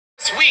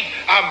week,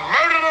 I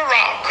murdered a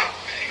rock,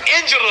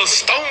 injured a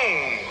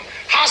stone,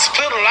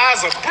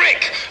 hospitalized a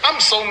brick. I'm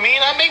so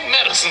mean I make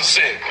medicine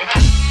sick.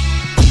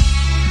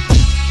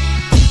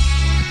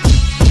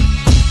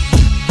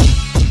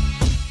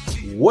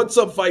 What's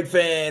up, fight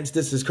fans?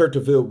 This is Kurt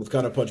DeVille with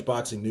Counterpunched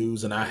Boxing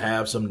News, and I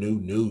have some new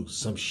news,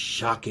 some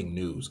shocking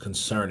news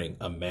concerning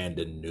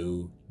Amanda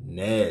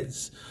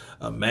Nunes.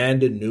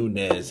 Amanda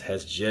Nunes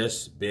has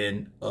just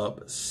been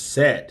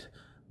upset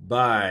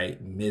by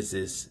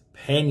Mrs.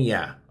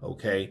 Peña,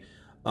 okay?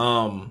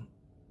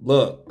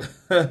 Look,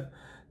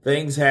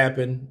 things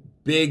happen.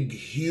 Big,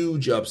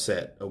 huge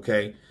upset,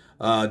 okay?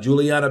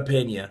 Julianna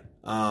Peña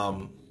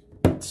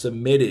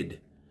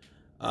submitted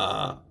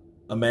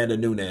Amanda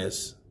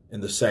Nunes in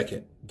the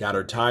second. Got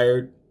her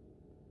tired.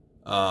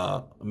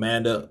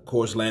 Amanda, of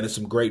course, landed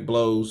some great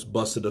blows,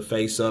 busted her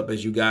face up,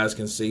 as you guys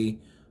can see,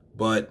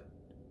 but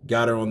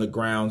got her on the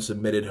ground,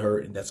 submitted her,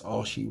 and that's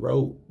all she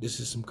wrote. This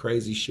is some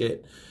crazy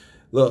shit.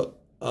 Look,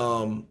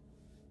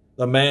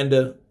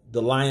 Amanda,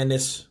 the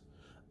lioness,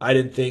 I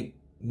didn't think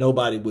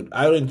anybody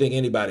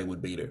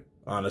would beat her,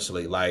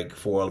 honestly, like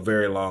for a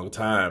very long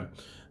time.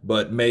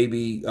 But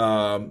maybe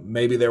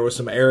there was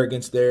some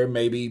arrogance there,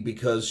 maybe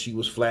because she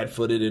was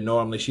flat-footed, and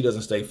normally she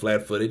doesn't stay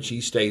flat-footed. She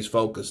stays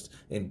focused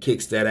and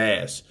kicks that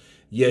ass.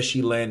 Yes,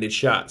 she landed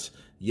shots.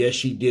 Yes,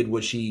 she did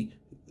what she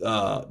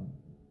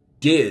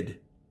did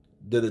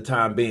to the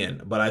time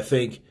being. But I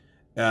think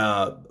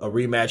a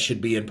rematch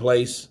should be in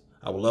place.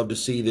 I would love to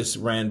see this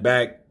ran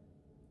back.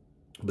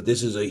 But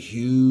this is a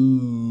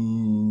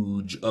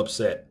huge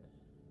upset.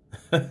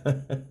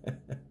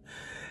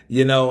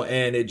 You know,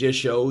 and it just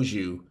shows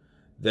you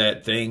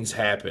that things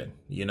happen.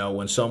 You know,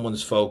 when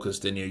someone's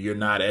focused and you're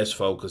not as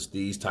focused,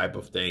 these type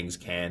of things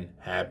can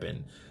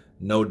happen.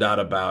 No doubt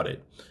about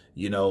it.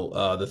 You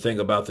know, the thing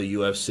about the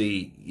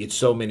UFC, it's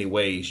so many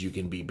ways you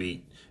can be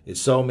beat.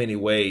 It's so many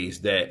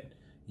ways that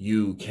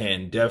you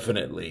can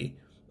definitely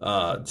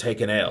take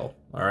an L,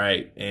 all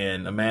right?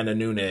 And Amanda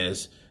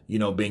Nunes, you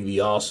know, being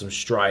the awesome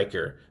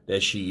striker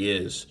that she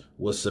is,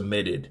 was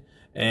submitted.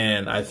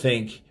 And I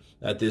think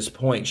at this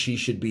point she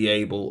should be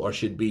able, or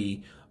should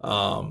be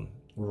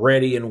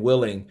ready and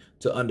willing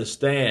to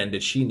understand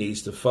that she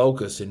needs to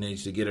focus and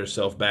needs to get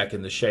herself back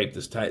in the shape,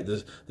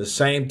 the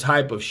same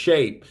type of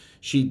shape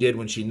she did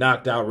when she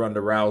knocked out Ronda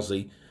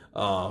Rousey,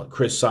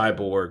 Chris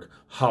Cyborg,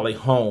 Holly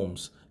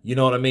Holmes. You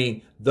know what I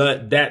mean?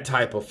 That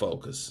type of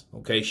focus.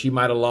 Okay, she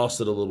might have lost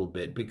it a little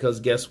bit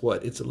because guess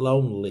what? It's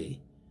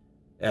lonely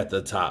at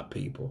the top,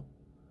 people.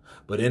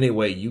 But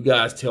anyway, you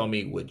guys tell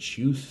me what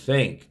you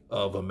think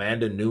of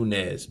Amanda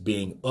Nunes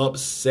being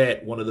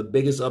upset, one of the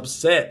biggest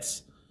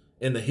upsets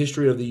in the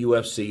history of the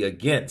UFC,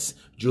 against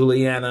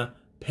Julianna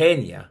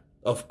Peña.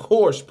 Of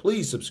course,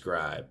 please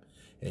subscribe.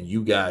 And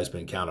you guys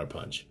been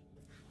Counterpunch.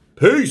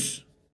 Peace.